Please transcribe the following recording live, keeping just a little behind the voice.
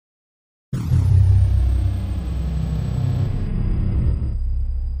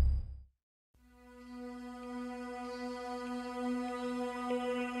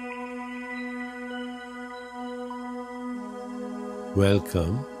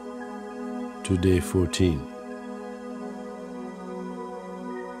Welcome to day 14.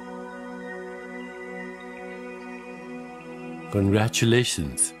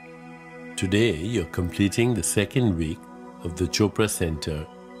 Congratulations! Today you're completing the second week of the Chopra Center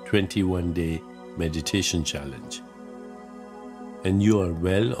 21-day meditation challenge. And you are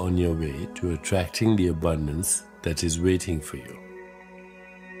well on your way to attracting the abundance that is waiting for you.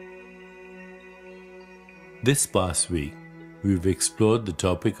 This past week, we've explored the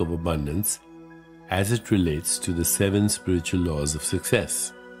topic of abundance as it relates to the 7 spiritual laws of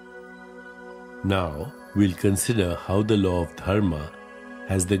success. Now, we'll consider how the law of dharma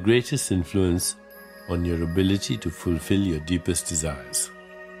has the greatest influence on your ability to fulfill your deepest desires.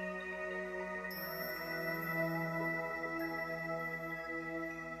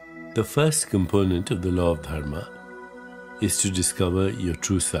 The first component of the law of dharma is to discover your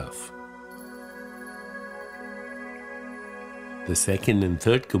true self. The second and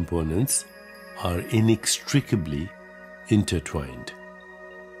third components are inextricably intertwined.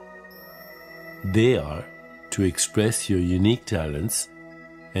 They are to express your unique talents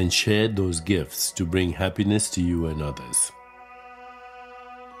and share those gifts to bring happiness to you and others.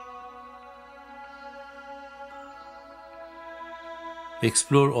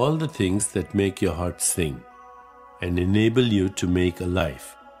 Explore all the things that make your heart sing and enable you to make a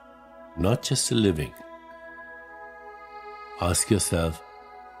life, not just a living. Ask yourself,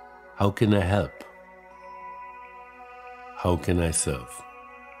 how can I help? How can I serve?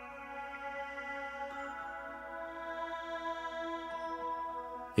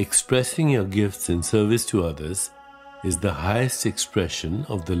 Expressing your gifts in service to others is the highest expression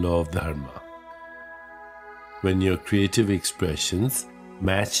of the law of dharma. When your creative expressions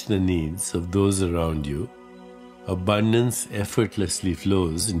match the needs of those around you, abundance effortlessly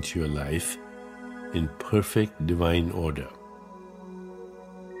flows into your life in perfect divine order.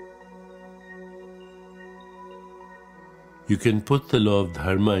 You can put the law of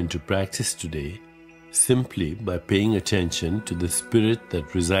dharma into practice today simply by paying attention to the spirit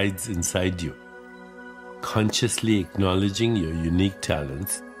that resides inside you, consciously acknowledging your unique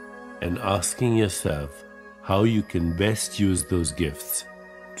talents and asking yourself how you can best use those gifts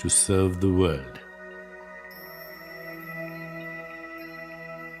to serve the world.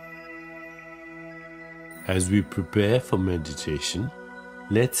 As we prepare for meditation,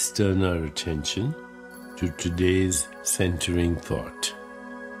 let's turn our attention to today's centering thought.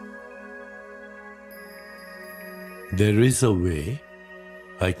 There is a way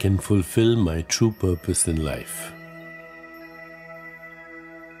I can fulfill my true purpose in life.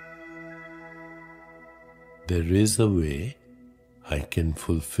 There is a way I can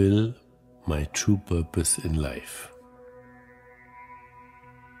fulfill my true purpose in life.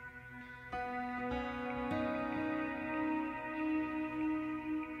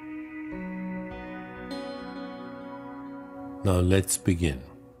 Now let's begin.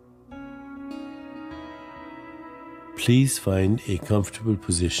 Please find a comfortable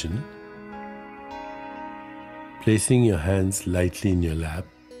position, placing your hands lightly in your lap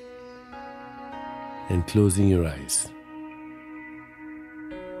and closing your eyes.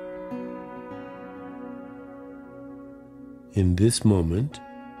 In this moment,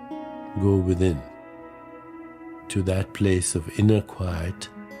 go within to that place of inner quiet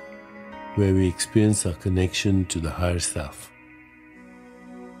where we experience our connection to the higher self.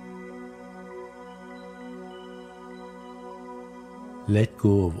 Let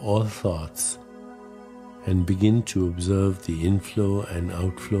go of all thoughts and begin to observe the inflow and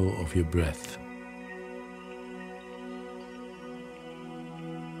outflow of your breath.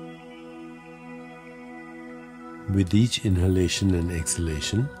 With each inhalation and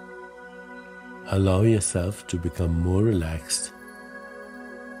exhalation, allow yourself to become more relaxed,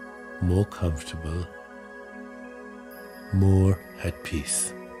 more comfortable, more at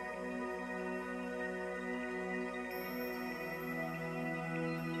peace.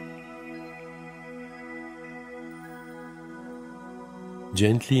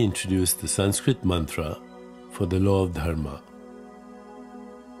 Gently introduce the Sanskrit mantra for the law of dharma,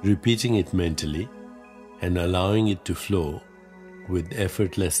 repeating it mentally and allowing it to flow with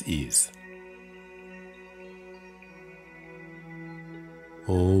effortless ease.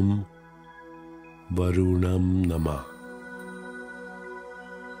 Om Varunam Namah.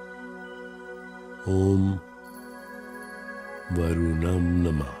 Om Varunam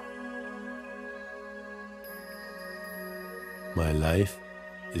Namah. My life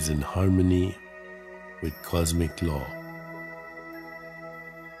is in harmony with cosmic law.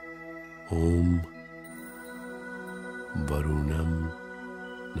 Om Varunam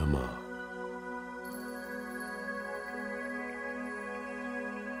Namah.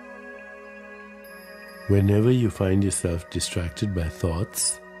 Whenever you find yourself distracted by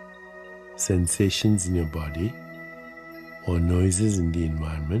thoughts, sensations in your body, or noises in the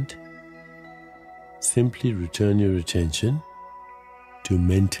environment, simply return your attention to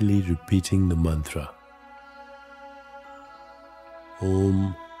mentally repeating the mantra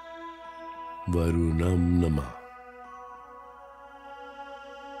Om Varunam Namah.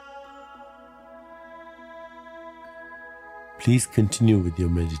 Please continue with your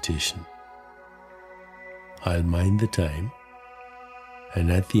meditation. I'll mind the time,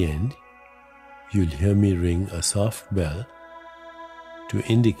 and at the end, you'll hear me ring a soft bell to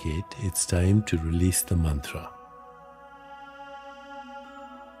indicate it's time to release the mantra.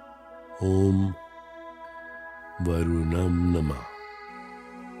 Om Varunam Namah.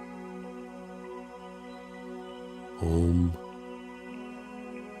 Om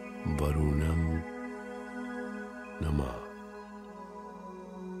Varunam Namah.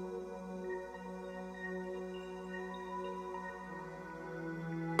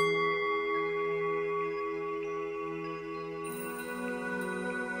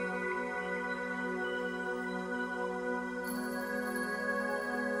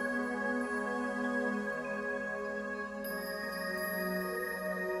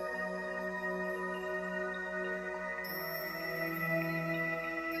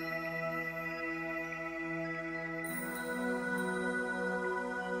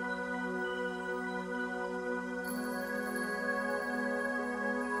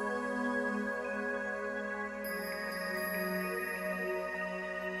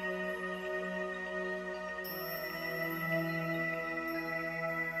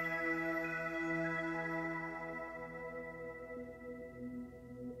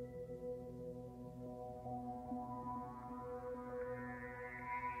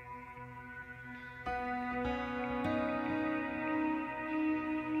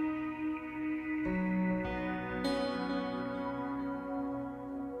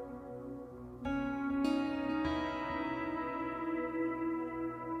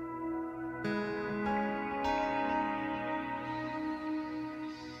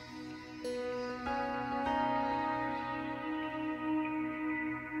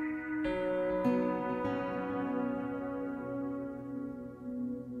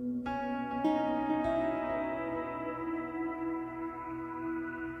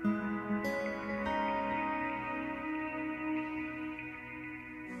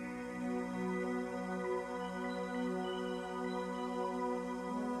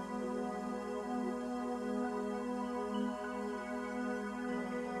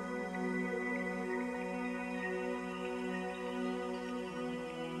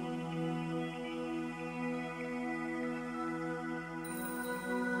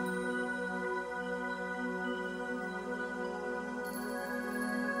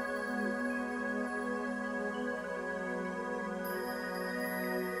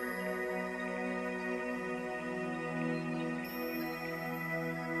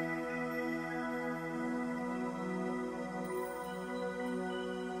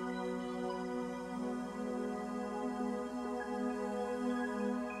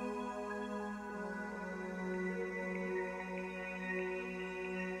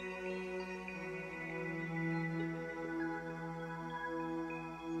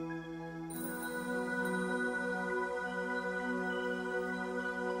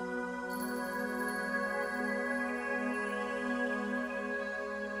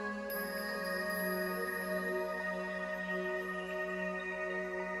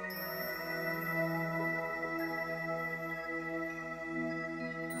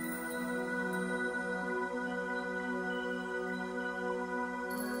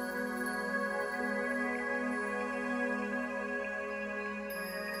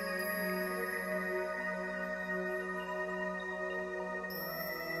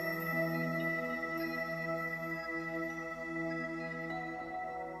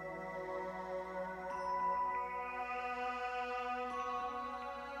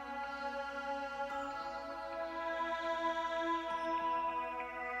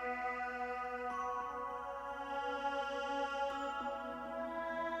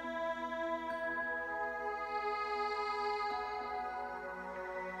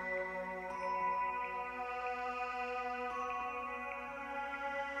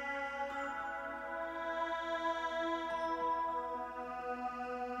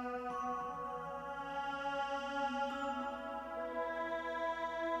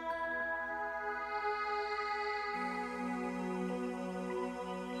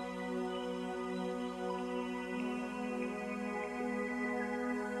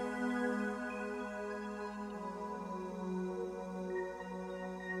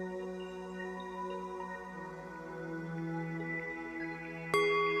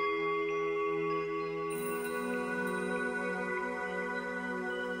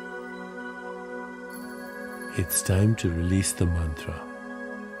 It's time to release the mantra.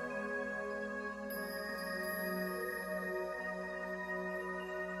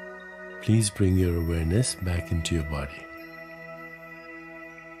 Please bring your awareness back into your body.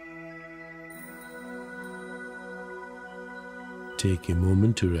 Take a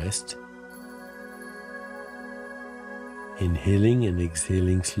moment to rest, inhaling and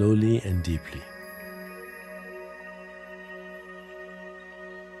exhaling slowly and deeply.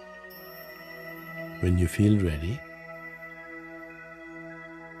 When you feel ready,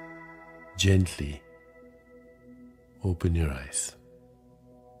 gently open your eyes.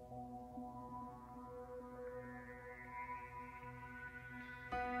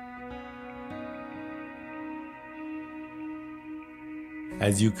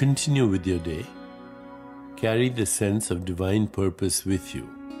 As you continue with your day, carry the sense of divine purpose with you,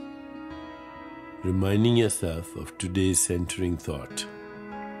 reminding yourself of today's centering thought.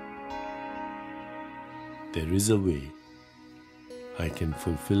 There is a way I can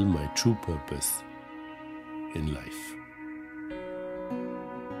fulfill my true purpose in life.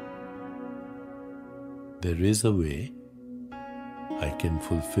 There is a way I can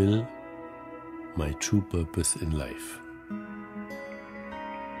fulfill my true purpose in life.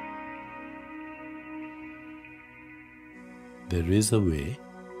 There is a way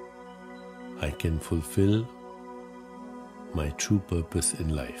I can fulfill my true purpose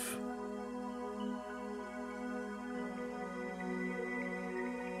in life.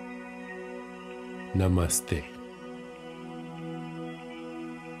 Namaste.